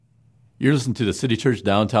You're listening to the City Church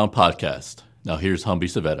Downtown podcast. Now here's Humby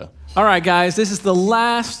Savetta. All right, guys, this is the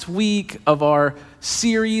last week of our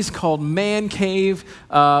series called Man Cave,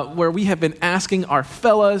 where we have been asking our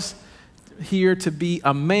fellas here to be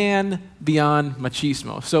a man beyond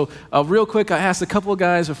machismo. So real quick, I asked a couple of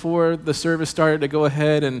guys before the service started to go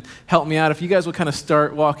ahead and help me out. If you guys will kind of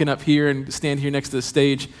start walking up here and stand here next to the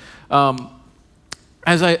stage.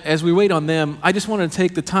 As we wait on them, I just wanted to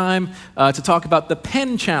take the time to talk about the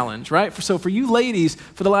pen challenge, right? So for you ladies,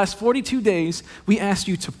 for the last 42 days, we asked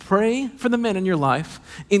you to pray for the men in your life,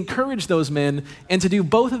 encourage those men, and to do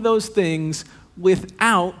both of those things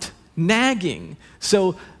without nagging.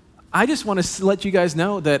 So I just want to let you guys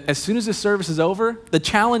know that as soon as this service is over, the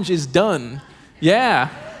challenge is done. Yeah.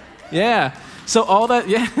 So all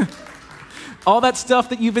that stuff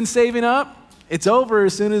that you've been saving up, it's over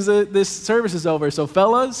as soon as this service is over. So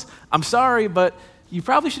fellas, I'm sorry, but you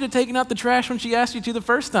probably should have taken out the trash when she asked you to the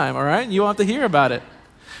first time, all right? You won't have to hear about it.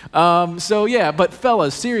 But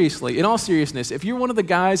fellas, seriously, in all seriousness, if you're one of the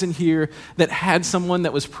guys in here that had someone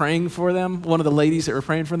that was praying for them, one of the ladies that were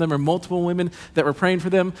praying for them, or multiple women that were praying for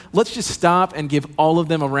them, let's just stop and give all of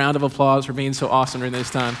them a round of applause for being so awesome during this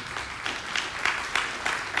time.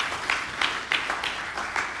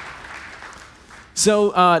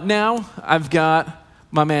 So now I've got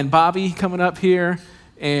my man Bobby coming up here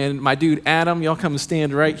and my dude Adam. Y'all come and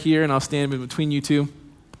stand right here, and I'll stand in between you two.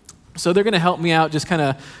 So they're going to help me out just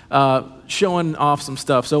kind of showing off some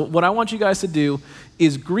stuff. So what I want you guys to do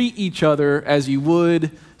is greet each other as you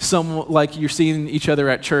would like you're seeing each other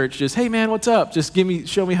at church. Just, hey man, what's up? Just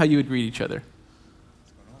show me how you would greet each other.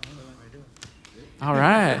 All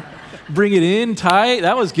right. Bring it in tight.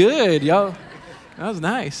 That was good, y'all. That was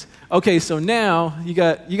nice. Okay, so now you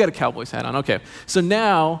got a Cowboys hat on. Okay, so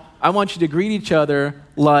now I want you to greet each other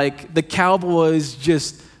like the Cowboys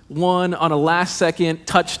just won on a last-second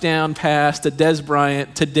touchdown pass to Dez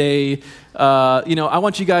Bryant today. I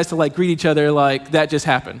want you guys to like greet each other like that just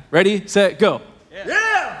happened. Ready, set, go.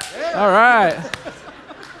 Yeah. All right.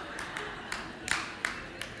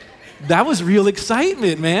 That was real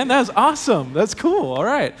excitement, man. That was awesome. That's cool. All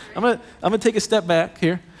right, I'm gonna take a step back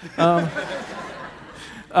here.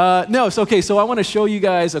 So I want to show you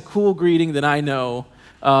guys a cool greeting that I know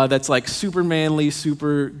that's like super manly,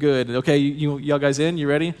 super good. Okay, y'all guys in? You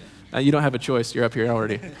ready? You don't have a choice. You're up here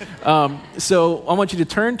already. So I want you to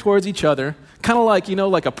turn towards each other, kind of like,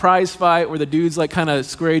 like a prize fight where the dudes like kind of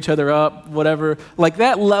square each other up, whatever. Like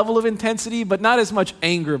that level of intensity, but not as much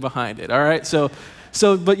anger behind it, all right?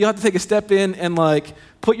 But you have to take a step in and like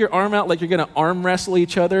put your arm out like you're going to arm wrestle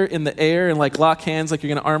each other in the air and like lock hands like you're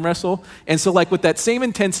going to arm wrestle. And so like with that same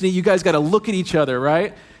intensity, you guys got to look at each other,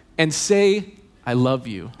 right? And say, I love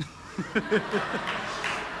you.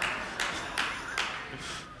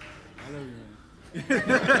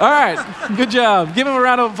 All right, good job. Give him a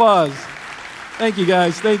round of applause. Thank you,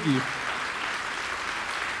 guys. Thank you.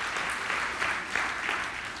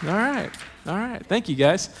 All right. Thank you,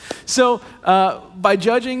 guys. So by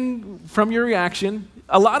judging from your reaction,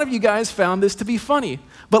 a lot of you guys found this to be funny.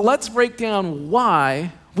 But let's break down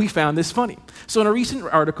why we found this funny. So in a recent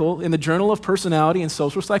article in the Journal of Personality and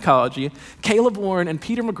Social Psychology, Caleb Warren and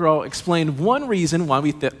Peter McGraw explained one reason why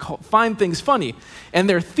we find things funny. And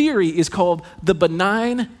their theory is called the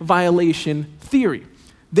benign violation theory.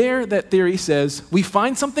 That theory says we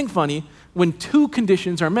find something funny when two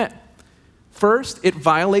conditions are met. First, it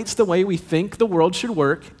violates the way we think the world should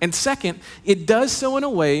work. And second, it does so in a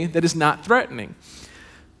way that is not threatening.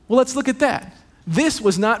 Well, let's look at that. This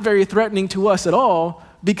was not very threatening to us at all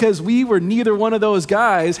because we were neither one of those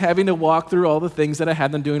guys having to walk through all the things that I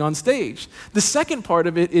had them doing on stage. The second part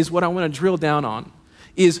of it is what I want to drill down on,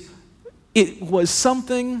 is it was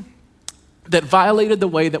something that violated the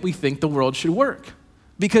way that we think the world should work.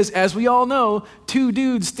 Because as we all know, two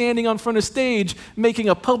dudes standing on front of stage making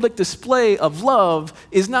a public display of love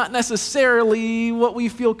is not necessarily what we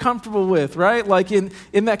feel comfortable with, right? Like in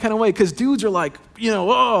that kind of way. Because dudes are like,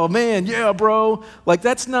 oh man, yeah, bro. Like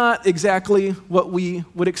that's not exactly what we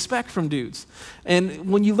would expect from dudes. And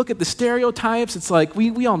when you look at the stereotypes, it's like,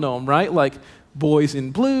 we all know them, right? Like boys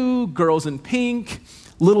in blue, girls in pink.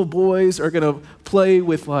 Little boys are going to play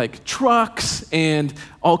with like trucks and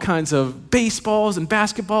all kinds of baseballs and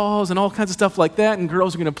basketballs and all kinds of stuff like that. And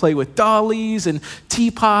girls are going to play with dollies and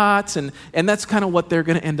teapots. And that's kind of what they're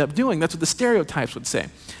going to end up doing. That's what the stereotypes would say.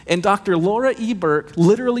 And Dr. Laura E. Burke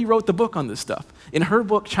literally wrote the book on this stuff. In her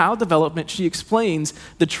book, Child Development, she explains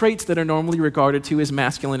the traits that are normally regarded to as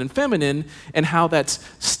masculine and feminine and how that's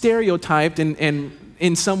stereotyped and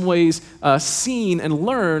in some ways seen and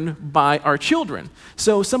learned by our children.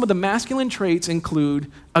 So some of the masculine traits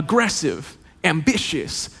include aggressive,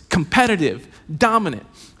 ambitious, competitive, dominant.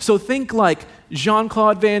 So think like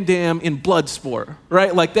Jean-Claude Van Damme in Bloodsport,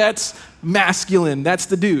 right? Like that's masculine, that's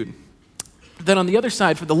the dude. Then on the other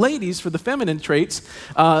side, for the ladies, for the feminine traits,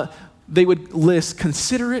 they would list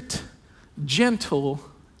considerate, gentle,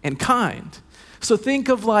 and kind. So think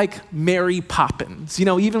of like Mary Poppins,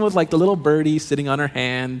 even with like the little birdie sitting on her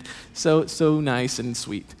hand, so nice and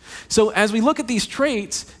sweet. So as we look at these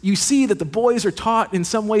traits, you see that the boys are taught in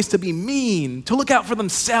some ways to be mean, to look out for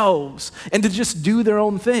themselves, and to just do their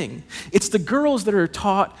own thing. It's the girls that are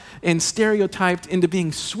taught and stereotyped into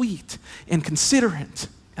being sweet and considerate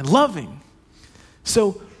and loving.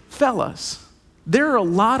 So fellas, there are a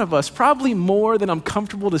lot of us, probably more than I'm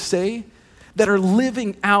comfortable to say, that are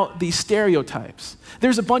living out these stereotypes.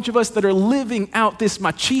 There's a bunch of us that are living out this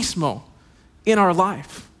machismo in our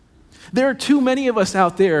life. There are too many of us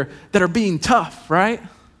out there that are being tough, right?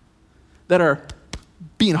 That are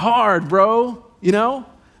being hard, bro,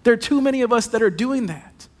 There are too many of us that are doing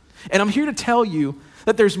that. And I'm here to tell you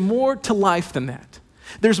that there's more to life than that.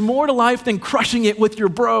 There's more to life than crushing it with your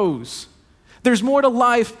bros. There's more to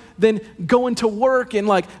life than going to work and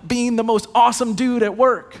like being the most awesome dude at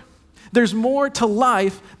work. There's more to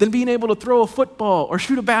life than being able to throw a football or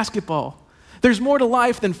shoot a basketball. There's more to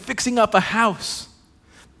life than fixing up a house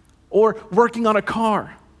or working on a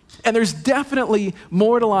car. And there's definitely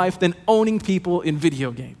more to life than owning people in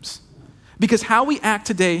video games. Because how we act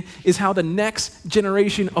today is how the next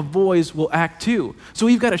generation of boys will act too. So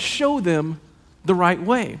we've got to show them the right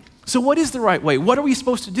way. So what is the right way? What are we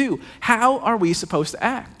supposed to do? How are we supposed to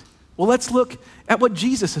act? Well, let's look at what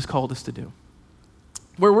Jesus has called us to do.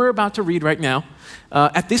 Where we're about to read right now,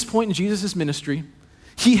 at this point in Jesus' ministry,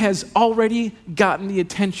 he has already gotten the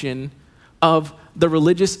attention of the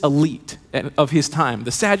religious elite of his time,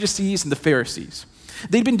 the Sadducees and the Pharisees.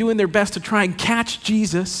 They'd been doing their best to try and catch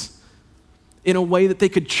Jesus in a way that they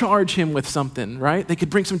could charge him with something, right? They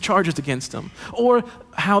could bring some charges against him. Or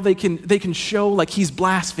how they can show like he's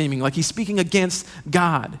blaspheming, like he's speaking against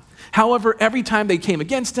God. However, every time they came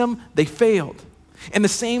against him, they failed. And the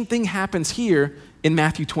same thing happens here in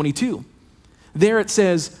Matthew 22. There it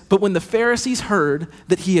says, "But when the Pharisees heard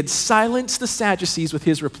that he had silenced the Sadducees with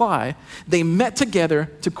his reply, they met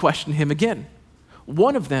together to question him again.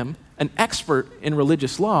 One of them, an expert in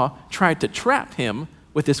religious law, tried to trap him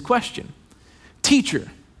with this question.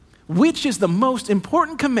 'Teacher, which is the most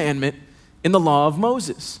important commandment in the law of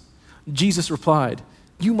Moses?' Jesus replied,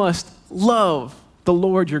 'You must love the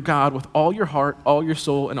Lord your God with all your heart, all your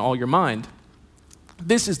soul, and all your mind.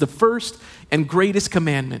 This is the first and greatest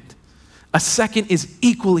commandment. A second is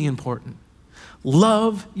equally important.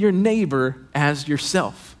 Love your neighbor as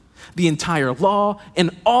yourself. The entire law and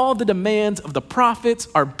all the demands of the prophets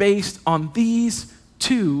are based on these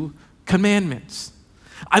two commandments."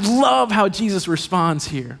 I love how Jesus responds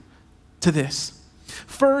here to this.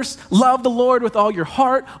 First, love the Lord with all your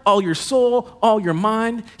heart, all your soul, all your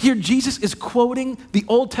mind. Here, Jesus is quoting the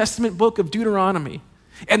Old Testament book of Deuteronomy.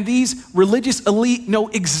 And these religious elite know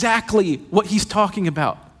exactly what he's talking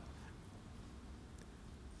about.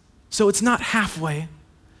 So it's not halfway.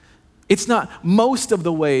 It's not most of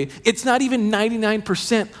the way. It's not even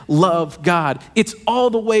 99% love God. It's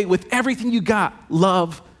all the way with everything you got,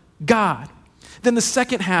 love God. Then the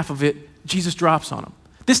second half of it, Jesus drops on them.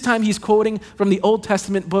 This time he's quoting from the Old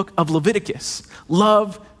Testament book of Leviticus.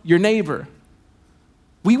 Love your neighbor.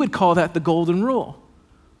 We would call that the golden rule.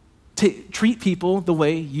 To treat people the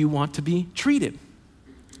way you want to be treated.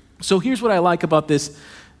 So here's what I like about this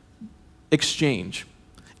exchange.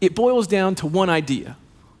 It boils down to one idea: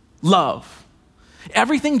 love.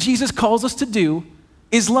 Everything Jesus calls us to do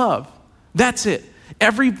is love. That's it.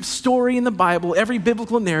 Every story in the Bible, every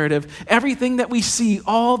biblical narrative, everything that we see,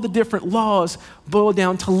 all the different laws boil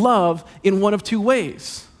down to love in one of two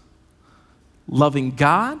ways: loving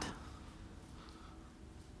God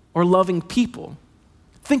or loving people.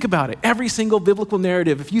 Think about it. Every single biblical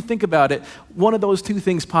narrative, if you think about it, one of those two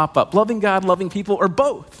things pop up: loving God, loving people, or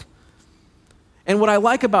both. And what I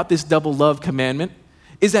like about this double love commandment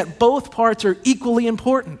is that both parts are equally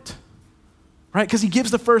important, right? Because he gives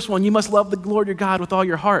the first one, you must love the Lord your God with all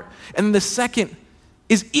your heart. And then the second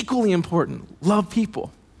is equally important: love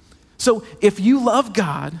people. So if you love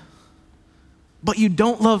God, but you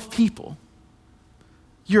don't love people,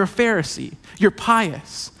 you're a Pharisee, you're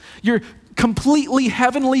pious, you're completely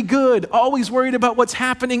heavenly good, always worried about what's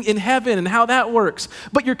happening in heaven and how that works,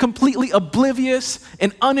 but you're completely oblivious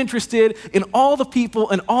and uninterested in all the people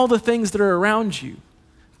and all the things that are around you.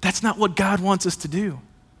 That's not what God wants us to do.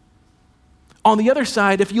 On the other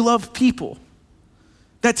side, if you love people,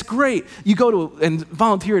 That's great. You go to and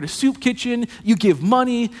volunteer at a soup kitchen, you give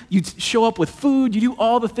money, you show up with food, you do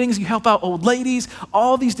all the things, you help out old ladies,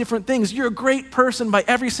 all these different things. You're a great person by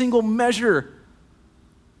every single measure.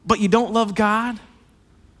 But you don't love God,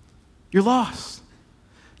 you're lost.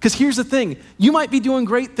 Because here's the thing, you might be doing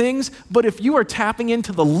great things, but if you are tapping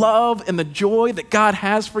into the love and the joy that God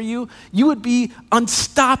has for you, you would be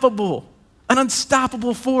unstoppable, an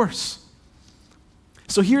unstoppable force.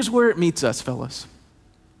 So here's where it meets us, fellas.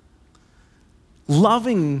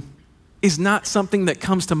 Loving is not something that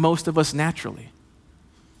comes to most of us naturally.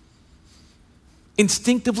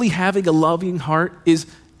 Instinctively having a loving heart is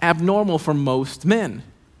abnormal for most men.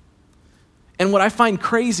 And what I find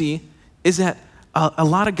crazy is that a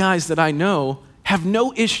lot of guys that I know have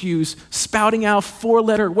no issues spouting out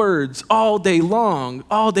 4-letter words all day long,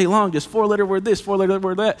 just 4-letter word this, 4-letter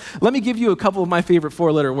word that. Let me give you a couple of my favorite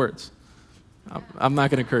 4-letter words. I'm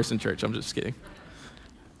not going to curse in church, I'm just kidding.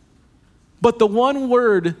 But the one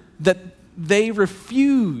word that they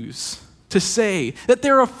refuse to say, that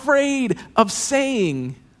they're afraid of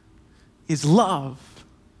saying, is love.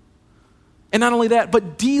 And not only that,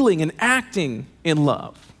 but dealing and acting in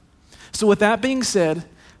love. So with that being said,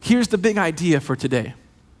 here's the big idea for today.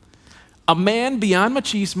 A man beyond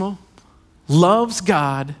machismo loves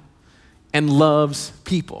God and loves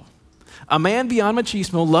people. A man beyond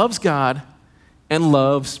machismo loves God and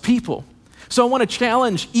loves people. So I want to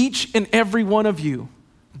challenge each and every one of you.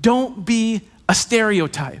 Don't be a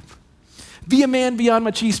stereotype. Be a man beyond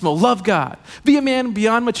machismo. Love God. Be a man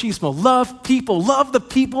beyond machismo. Love people. Love the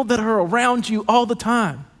people that are around you all the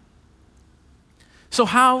time. So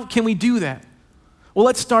how can we do that? Well,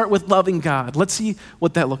 let's start with loving God. Let's see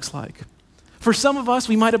what that looks like. For some of us,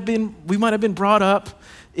 we might have been brought up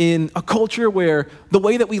in a culture where the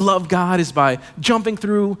way that we love God is by jumping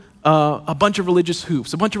through a bunch of religious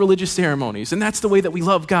hoops, a bunch of religious ceremonies. And that's the way that we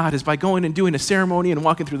love God, is by going and doing a ceremony and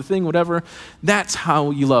walking through the thing, whatever. That's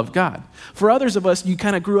how you love God. For others of us, you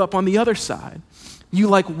kind of grew up on the other side. You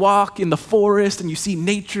walk in the forest and you see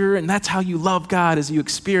nature, and that's how you love God, as you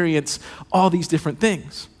experience all these different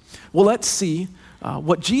things. Well, let's see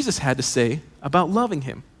what Jesus had to say about loving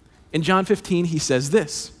him. In John 15, he says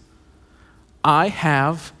this, I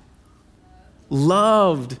have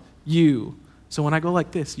loved you. So when I go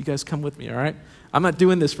like this, you guys come with me, all right? I'm not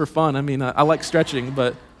doing this for fun. I mean, I like stretching,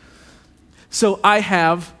 but. So I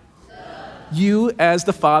have you as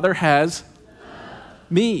the Father has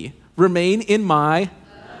me. Remain in my.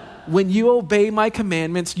 When you obey my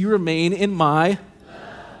commandments, you remain in my.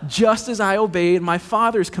 Just as I obeyed my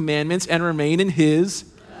Father's commandments and remain in his.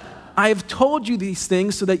 I have told you these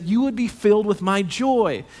things so that you would be filled with my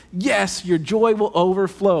joy. Yes, your joy will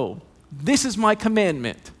overflow. This is my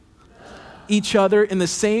commandment. Each other in the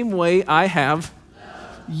same way I have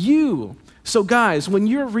you. So guys, when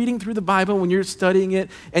you're reading through the Bible, when you're studying it,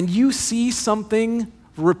 and you see something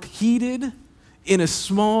repeated in a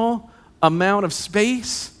small amount of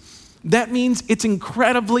space, that means it's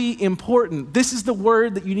incredibly important. This is the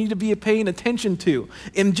word that you need to be paying attention to.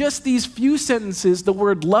 In just these few sentences, the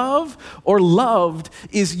word love or loved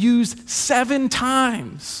is used 7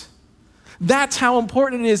 times. That's how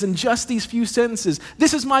important it is in just these few sentences.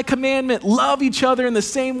 This is my commandment. Love each other in the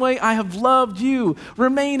same way I have loved you.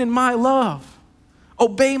 Remain in my love.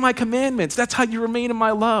 Obey my commandments. That's how you remain in my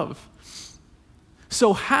love.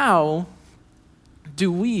 So how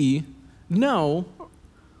do we know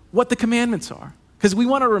what the commandments are? Because we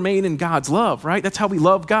want to remain in God's love, right? That's how we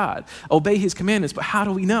love God. Obey his commandments. But how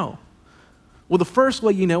do we know? Well, the first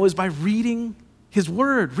way you know is by reading his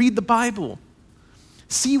word. Read the Bible.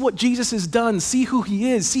 See what Jesus has done. See who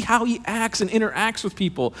he is. See how he acts and interacts with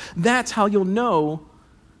people. That's how you'll know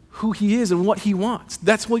who he is and what he wants.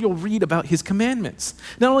 That's what you'll read about his commandments.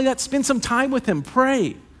 Not only that, spend some time with him.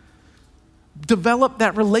 Pray. Develop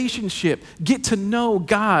that relationship. Get to know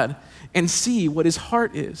God and see what his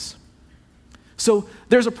heart is. So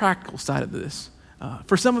there's a practical side of this.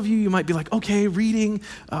 For some of you, you might be like, okay, reading,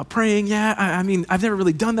 praying, yeah, I mean, I've never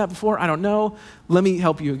really done that before. I don't know. Let me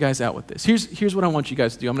help you guys out with this. Here's what I want you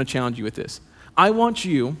guys to do. I'm going to challenge you with this. I want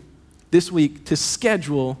you this week to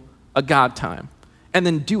schedule a God time and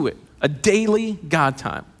then do it, a daily God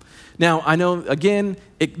time. Now, I know, again,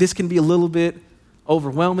 this can be a little bit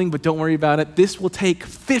overwhelming, but don't worry about it. This will take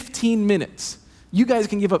 15 minutes. You guys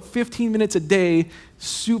can give up 15 minutes a day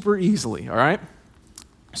super easily, all right?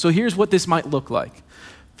 So here's what this might look like.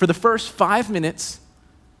 For the first 5 minutes,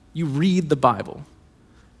 you read the Bible.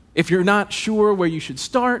 If you're not sure where you should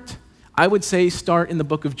start, I would say start in the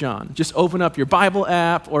book of John. Just open up your Bible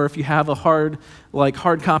app, or if you have a hard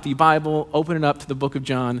copy Bible, open it up to the book of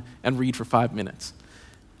John and read for 5 minutes.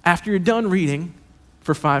 After you're done reading,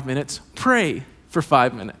 for 5 minutes, pray for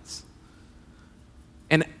 5 minutes.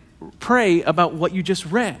 And pray about what you just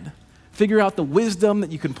read. Figure out the wisdom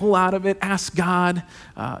that you can pull out of it. Ask God.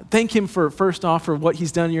 Thank him first off for what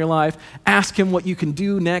he's done in your life. Ask him what you can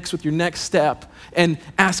do next with your next step. And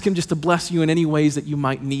ask him just to bless you in any ways that you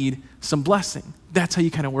might need some blessing. That's how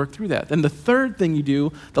you kind of work through that. Then the third thing you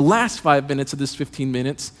do, the last 5 minutes of this 15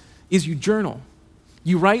 minutes, is you journal.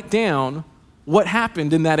 You write down what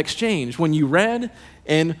happened in that exchange when you read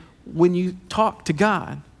and when you talked to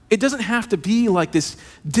God. It doesn't have to be like this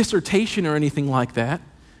dissertation or anything like that.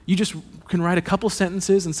 You just can write a couple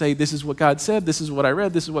sentences and say, this is what God said, this is what I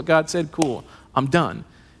read, this is what God said, cool, I'm done.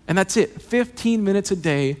 And that's it, 15 minutes a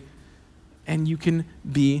day, and you can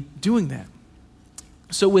be doing that.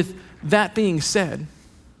 So with that being said,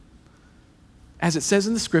 as it says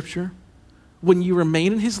in the scripture, when you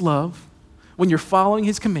remain in his love, when you're following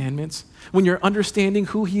his commandments, when you're understanding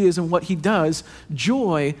who he is and what he does,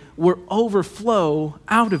 joy will overflow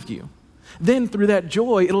out of you. Then through that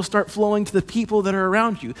joy, it'll start flowing to the people that are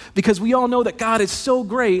around you. Because we all know that God is so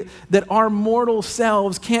great that our mortal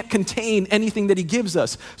selves can't contain anything that he gives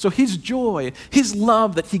us. So his joy, his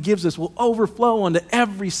love that he gives us will overflow onto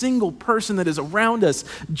every single person that is around us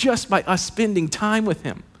just by us spending time with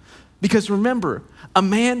him. Because remember, a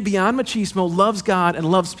man beyond machismo loves God and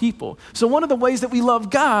loves people. So one of the ways that we love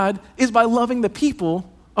God is by loving the people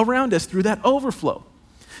around us through that overflow.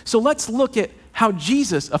 So let's look at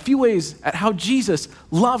a few ways at how Jesus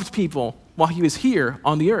loved people while he was here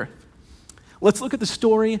on the earth. Let's look at the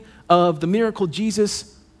story of the miracle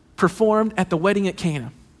Jesus performed at the wedding at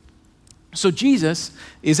Cana. So Jesus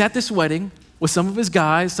is at this wedding with some of his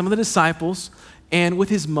guys, some of the disciples, and with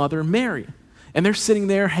his mother, Mary. And they're sitting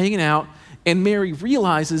there hanging out, and Mary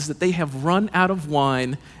realizes that they have run out of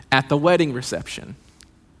wine at the wedding reception.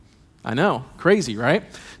 I know, crazy, right?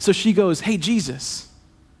 So she goes, hey, Jesus,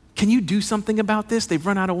 can you do something about this? They've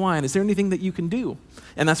run out of wine. Is there anything that you can do?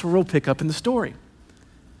 And that's where we'll pick up in the story.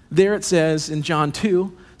 There it says in John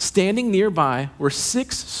 2, standing nearby were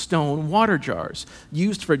 6 stone water jars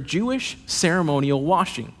used for Jewish ceremonial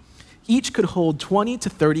washing. Each could hold 20 to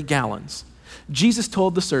 30 gallons. Jesus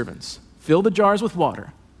told the servants, fill the jars with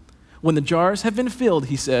water. When the jars have been filled,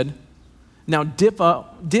 he said, now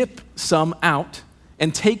dip some out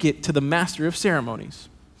and take it to the master of ceremonies.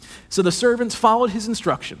 So the servants followed his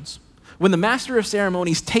instructions. When the master of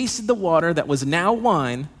ceremonies tasted the water that was now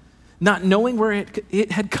wine, not knowing where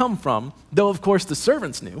it had come from, though of course the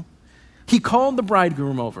servants knew, he called the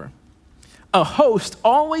bridegroom over. A host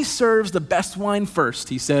always serves the best wine first,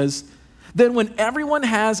 he says. Then when everyone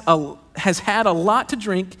has had a lot to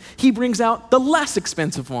drink, he brings out the less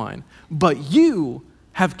expensive wine. But you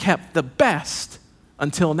have kept the best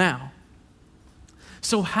until now.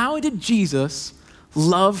 So how did Jesus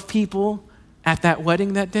love people at that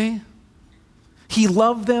wedding that day? He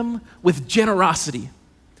loved them with generosity.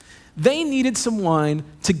 They needed some wine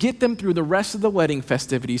to get them through the rest of the wedding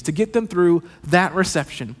festivities, to get them through that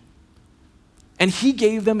reception. And he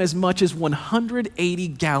gave them as much as 180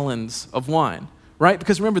 gallons of wine, right?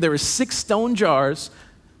 Because remember, there were 6 stone jars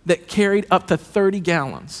that carried up to 30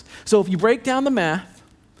 gallons. So if you break down the math,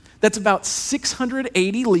 that's about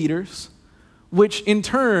 680 liters, which in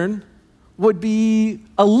turn would be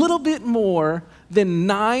a little bit more than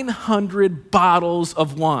 900 bottles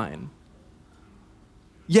of wine.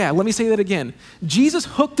 Yeah, let me say that again. Jesus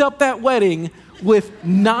hooked up that wedding with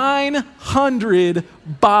 900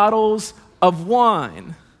 bottles of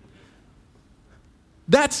wine.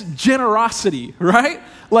 That's generosity, right?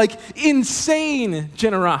 Like insane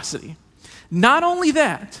generosity. Not only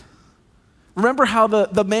that, remember how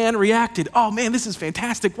the man reacted? Oh man, this is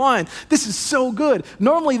fantastic wine. This is so good.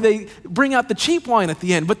 Normally they bring out the cheap wine at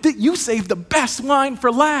the end, but you saved the best wine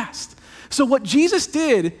for last. So what Jesus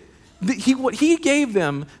did, what he gave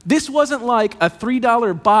them, this wasn't like a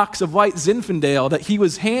 $3 box of white Zinfandel that he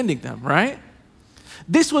was handing them, right?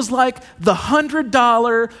 This was like the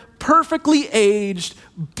 $100, perfectly aged,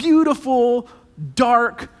 beautiful,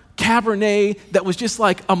 dark Cabernet that was just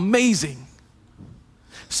like amazing.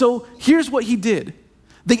 So here's what he did.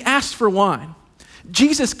 They asked for wine.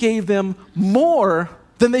 Jesus gave them more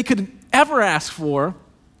than they could ever ask for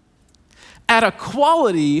at a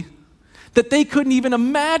quality that they couldn't even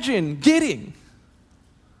imagine getting.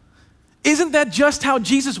 Isn't that just how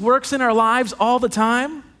Jesus works in our lives all the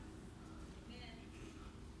time?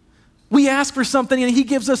 We ask for something and he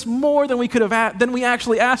gives us more than we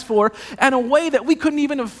actually asked for, in a way that we couldn't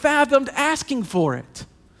even have fathomed asking for it.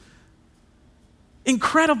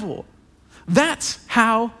 Incredible. That's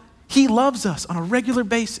how he loves us on a regular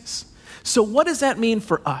basis. So what does that mean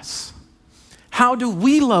for us? How do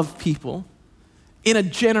we love people in a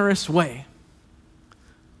generous way?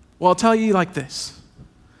 Well, I'll tell you like this.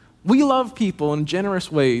 We love people in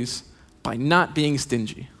generous ways by not being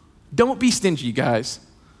stingy. Don't be stingy, guys.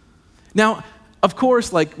 Now, of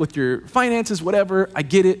course, like with your finances, whatever, I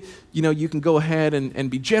get it. You can go ahead and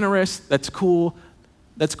be generous. That's cool.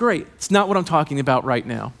 That's great. It's not what I'm talking about right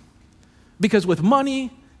now. Because with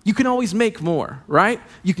money, you can always make more, right?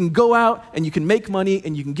 You can go out and you can make money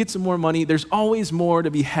and you can get some more money. There's always more to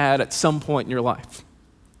be had at some point in your life.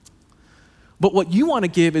 But what you want to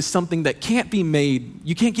give is something that can't be made,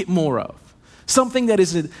 you can't get more of. Something that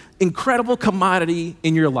is an incredible commodity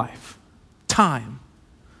in your life. Time.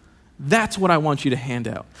 That's what I want you to hand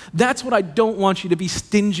out. That's what I don't want you to be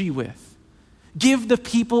stingy with. Give the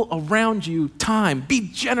people around you time. Be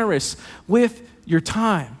generous with your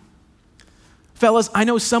time. Fellas, I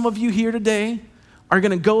know some of you here today are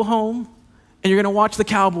going to go home and you're going to watch the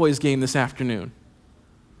Cowboys game this afternoon.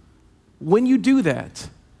 When you do that,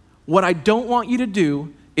 what I don't want you to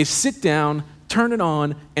do is sit down, turn it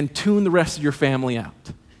on, and tune the rest of your family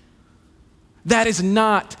out. That is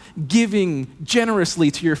not giving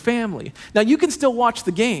generously to your family. Now, you can still watch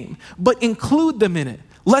the game, but include them in it.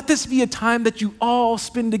 Let this be a time that you all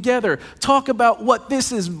spend together. Talk about what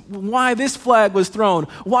this is, why this flag was thrown,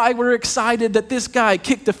 why we're excited that this guy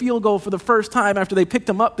kicked a field goal for the first time after they picked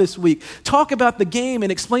him up this week. Talk about the game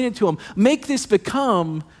and explain it to them. Make this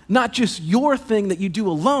become not just your thing that you do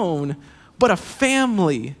alone, but a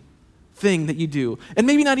family thing that you do. And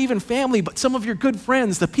maybe not even family, but some of your good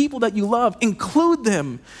friends, the people that you love, include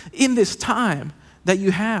them in this time that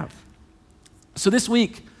you have. So this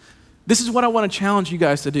week, this is what I want to challenge you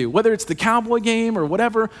guys to do, whether it's the Cowboy game or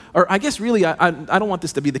whatever, or I guess really I don't want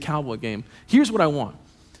this to be the Cowboy game. Here's what I want.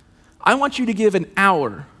 I want you to give an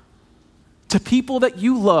hour to people that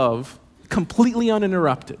you love completely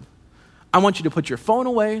uninterrupted. I want you to put your phone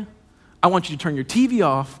away. I want you to turn your TV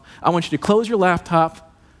off. I want you to close your laptop.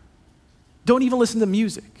 Don't even listen to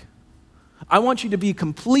music. I want you to be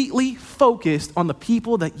completely focused on the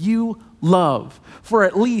people that you love for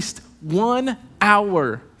at least 1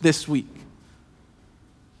 hour this week.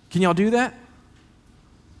 Can y'all do that?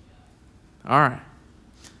 All right.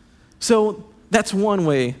 So that's one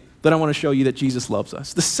way that I want to show you that Jesus loves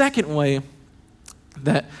us. The second way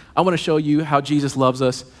that I want to show you how Jesus loves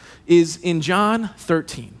us is in John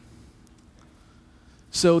 13.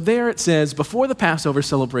 So there it says, before the Passover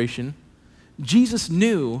celebration, Jesus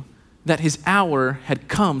knew that his hour had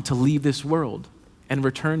come to leave this world and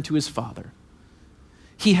return to his Father.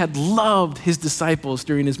 He had loved his disciples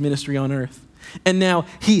during his ministry on earth, and now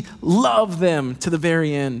he loved them to the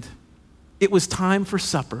very end. It was time for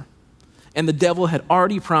supper, and the devil had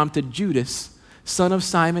already prompted Judas, son of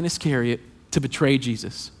Simon Iscariot, to betray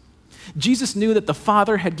Jesus. Jesus knew that the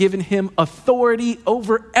Father had given him authority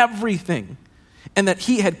over everything, and that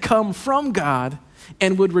he had come from God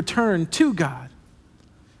and would return to God.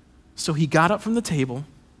 So he got up from the table,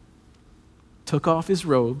 took off his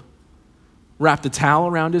robe, wrapped a towel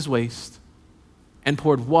around his waist, and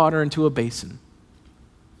poured water into a basin.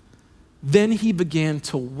 Then he began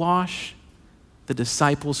to wash the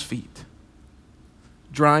disciples' feet,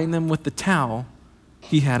 drying them with the towel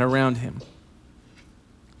he had around him.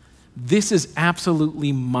 This is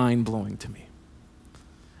absolutely mind-blowing to me.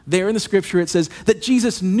 There in the scripture it says that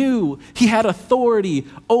Jesus knew he had authority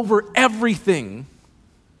over everything.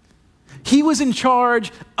 He was in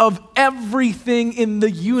charge of everything in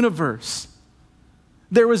the universe.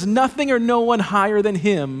 There was nothing or no one higher than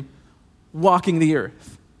him walking the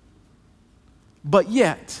earth. But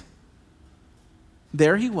yet,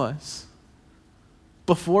 there he was,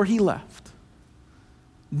 before he left,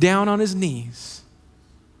 down on his knees,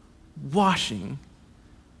 washing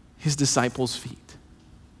his disciples' feet.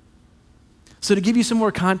 So to give you some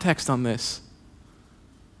more context on this,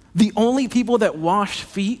 the only people that washed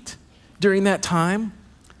feet during that time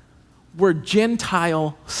were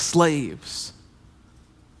Gentile slaves.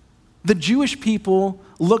 The Jewish people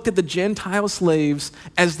looked at the Gentile slaves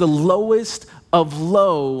as the lowest of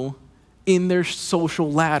low in their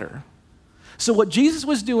social ladder. So what Jesus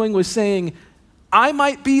was doing was saying, I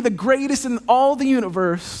might be the greatest in all the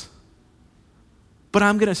universe, but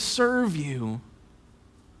I'm going to serve you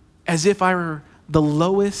as if I were the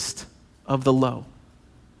lowest of the low.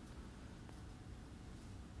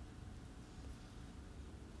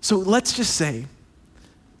 So let's just say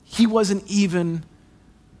he wasn't even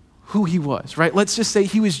who he was, right? Let's just say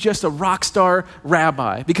he was just a rock star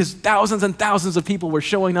rabbi because thousands and thousands of people were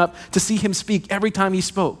showing up to see him speak every time he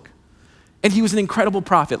spoke. And he was an incredible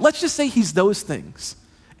prophet. Let's just say he's those things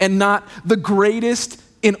and not the greatest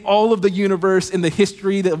in all of the universe in the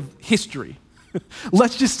history of history.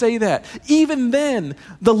 Let's just say that. Even then,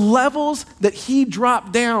 the levels that he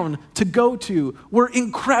dropped down to go to were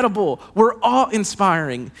incredible, were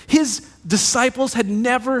awe-inspiring. His disciples had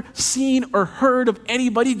never seen or heard of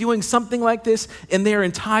anybody doing something like this in their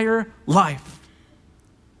entire life.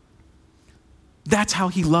 That's how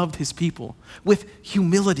he loved his people, with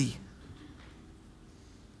humility.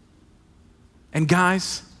 And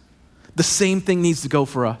guys, the same thing needs to go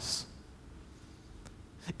for us.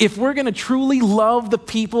 If we're going to truly love the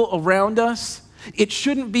people around us, it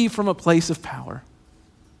shouldn't be from a place of power.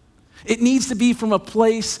 It needs to be from a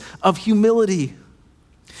place of humility.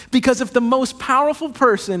 Because if the most powerful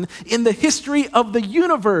person in the history of the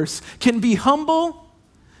universe can be humble,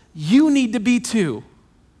 you need to be too.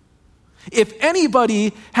 If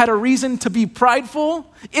anybody had a reason to be prideful,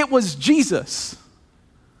 it was Jesus.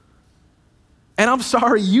 And I'm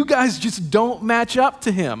sorry, you guys just don't match up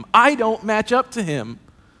to him. I don't match up to him.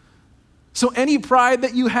 So any pride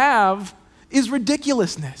that you have is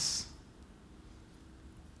ridiculousness.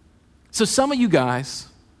 So some of you guys,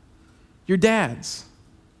 you're dads.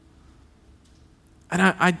 And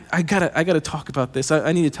I gotta talk about this.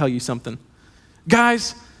 I need to tell you something.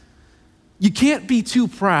 Guys, you can't be too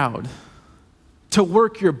proud to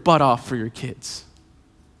work your butt off for your kids.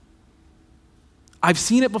 I've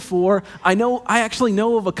seen it before. I actually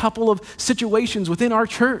know of a couple of situations within our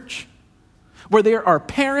church where there are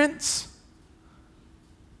parents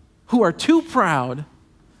who are too proud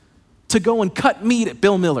to go and cut meat at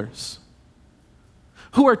Bill Miller's,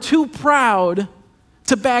 who are too proud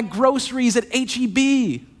to bag groceries at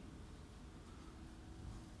H-E-B.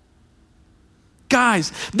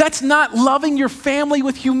 Guys, that's not loving your family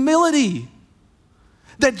with humility.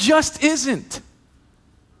 That just isn't.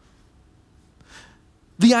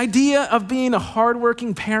 The idea of being a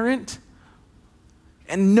hardworking parent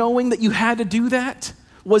and knowing that you had to do that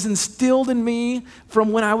was instilled in me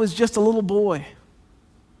from when I was just a little boy.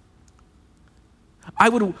 I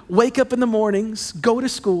would wake up in the mornings, go to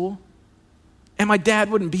school, and my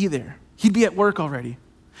dad wouldn't be there. He'd be at work already.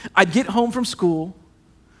 I'd get home from school,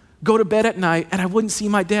 go to bed at night, and I wouldn't see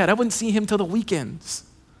my dad. I wouldn't see him till the weekends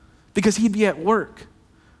because he'd be at work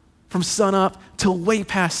from sunup till way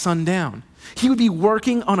past sundown. He would be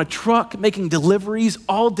working on a truck, making deliveries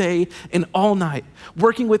all day and all night,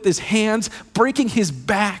 working with his hands, breaking his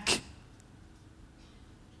back.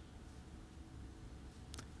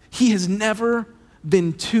 He has never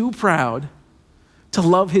been too proud to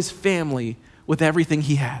love his family with everything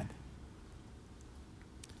he had.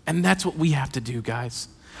 And that's what we have to do, guys.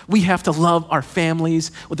 We have to love our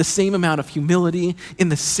families with the same amount of humility in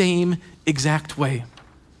the same exact way.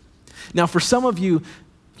 Now, for some of you,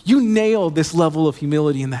 you nailed this level of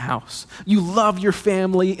humility in the house. You love your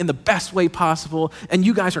family in the best way possible, and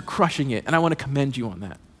you guys are crushing it, and I want to commend you on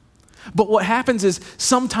that. But what happens is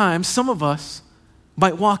sometimes some of us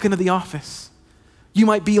might walk into the office. You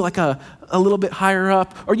might be like a little bit higher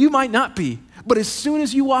up, or you might not be. But as soon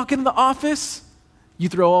as you walk into the office, you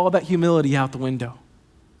throw all that humility out the window.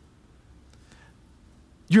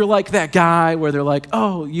 You're like that guy where they're like,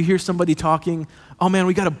 oh, you hear somebody talking, oh man,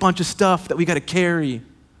 we got a bunch of stuff that we got to carry.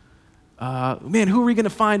 Man, who are we going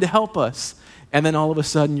to find to help us? And then all of a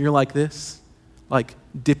sudden you're like this, like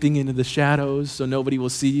dipping into the shadows so nobody will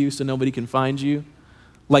see you, so nobody can find you.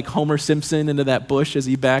 Like Homer Simpson into that bush as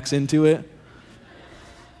he backs into it.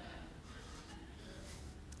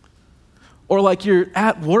 Or like you're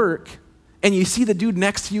at work and you see the dude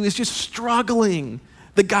next to you is just struggling.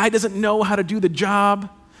 The guy doesn't know how to do the job.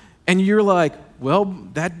 And you're like, well,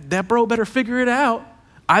 that bro better figure it out.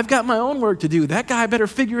 I've got my own work to do. That guy better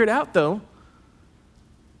figure it out, though.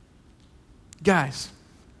 Guys,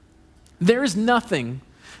 there is nothing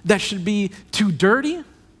that should be too dirty.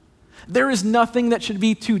 There is nothing that should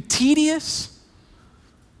be too tedious.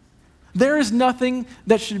 There is nothing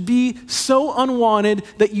that should be so unwanted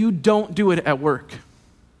that you don't do it at work.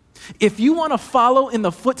 If you want to follow in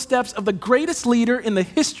the footsteps of the greatest leader in the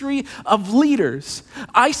history of leaders,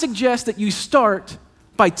 I suggest that you start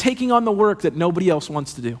by taking on the work that nobody else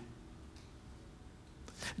wants to do.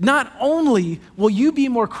 Not only will you be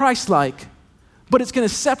more Christ-like, but it's going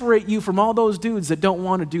to separate you from all those dudes that don't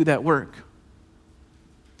want to do that work.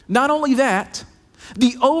 Not only that,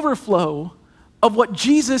 the overflow of what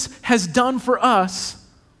Jesus has done for us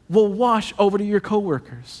will wash over to your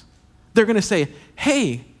coworkers. They're going to say,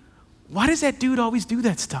 hey, why does that dude always do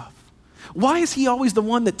that stuff? Why is he always the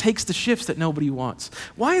one that takes the shifts that nobody wants?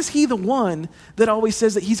 Why is he the one that always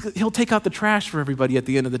says that he'll take out the trash for everybody at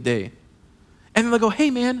the end of the day? And then they'll go, hey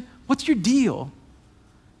man, what's your deal?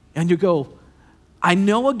 And you go, I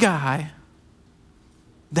know a guy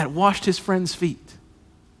that washed his friend's feet.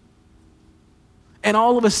 And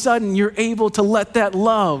all of a sudden, you're able to let that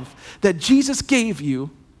love that Jesus gave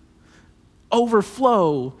you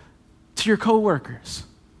overflow to your coworkers.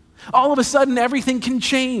 All of a sudden, everything can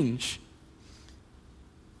change.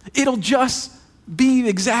 It'll just be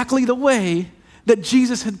exactly the way that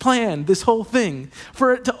Jesus had planned this whole thing,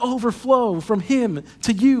 for it to overflow from him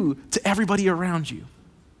to you, to everybody around you.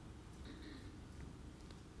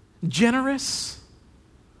 Generous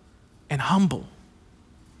and humble.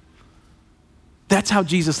 That's how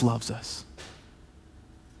Jesus loves us.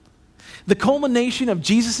 The culmination of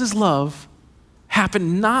Jesus' love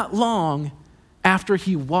happened not long after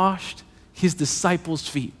he washed his disciples'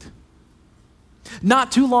 feet.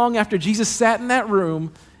 Not too long after Jesus sat in that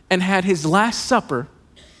room and had his last supper,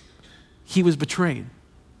 he was betrayed.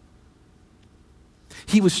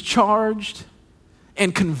 He was charged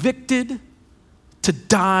and convicted to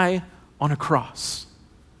die on a cross.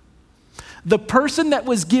 The person that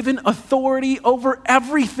was given authority over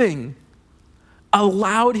everything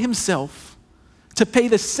allowed himself to pay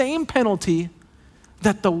the same penalty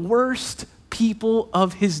that the worst people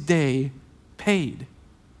of his day paid.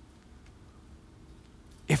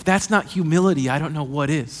 If that's not humility, I don't know what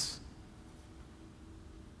is.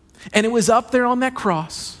 And it was up there on that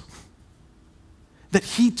cross that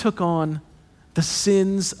he took on the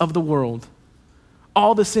sins of the world.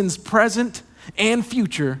 All the sins present and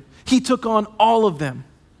future, he took on all of them.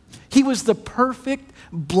 He was the perfect,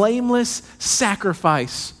 blameless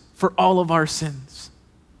sacrifice for all of our sins.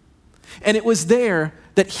 And it was there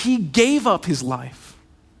that he gave up his life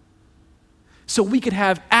so we could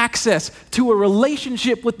have access to a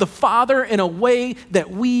relationship with the Father in a way that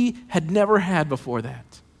we had never had before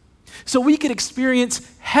that. So we could experience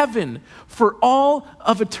heaven for all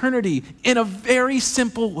of eternity in a very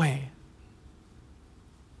simple way.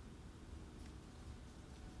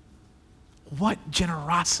 What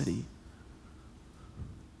generosity.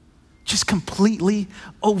 Just completely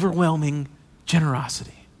overwhelming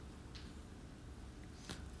generosity.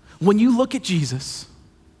 When you look at Jesus,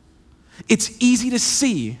 it's easy to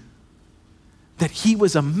see that he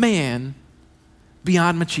was a man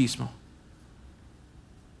beyond machismo.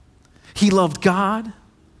 He loved God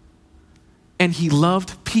and he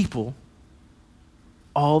loved people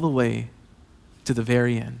all the way to the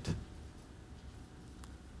very end.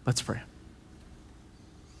 Let's pray.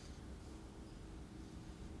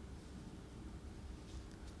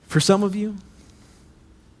 For some of you,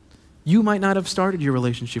 you might not have started your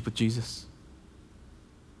relationship with Jesus.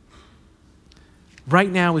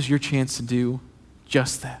 Right now is your chance to do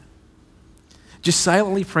just that. Just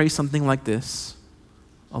silently pray something like this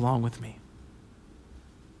along with me.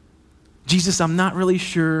 Jesus, I'm not really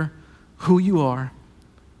sure who you are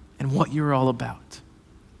and what you're all about.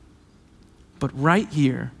 But right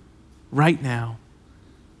here, right now,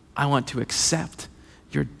 I want to accept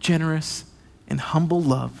your generous and humble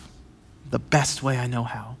love the best way I know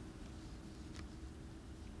how.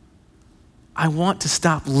 I want to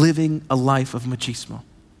stop living a life of machismo.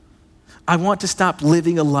 I want to stop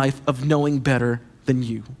living a life of knowing better than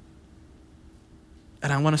you.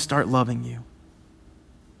 And I want to start loving you.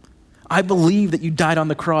 I believe that you died on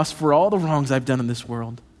the cross for all the wrongs I've done in this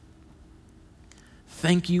world.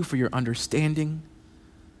 Thank you for your understanding,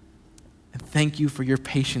 and thank you for your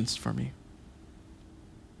patience for me.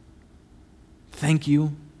 Thank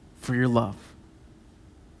you for your love.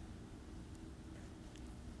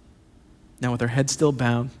 Now, with our heads still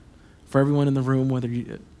bowed, for everyone in the room, whether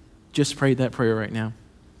you just prayed that prayer right now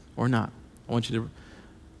or not, I want you to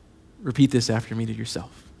repeat this after me to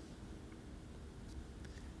yourself.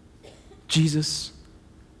 Jesus,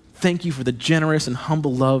 thank you for the generous and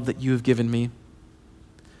humble love that you have given me.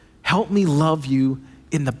 Help me love you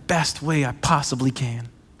in the best way I possibly can.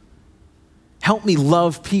 Help me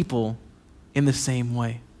love people in the same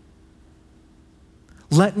way.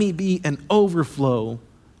 Let me be an overflow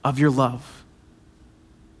of your love.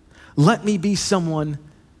 Let me be someone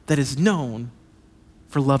that is known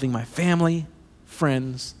for loving my family,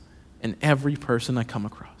 friends, and every person I come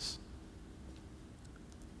across.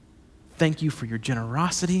 Thank you for your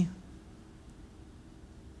generosity.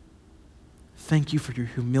 Thank you for your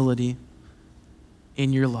humility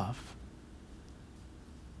in your love.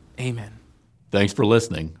 Amen. Thanks for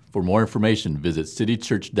listening. For more information, visit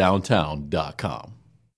citychurchdowntown.com.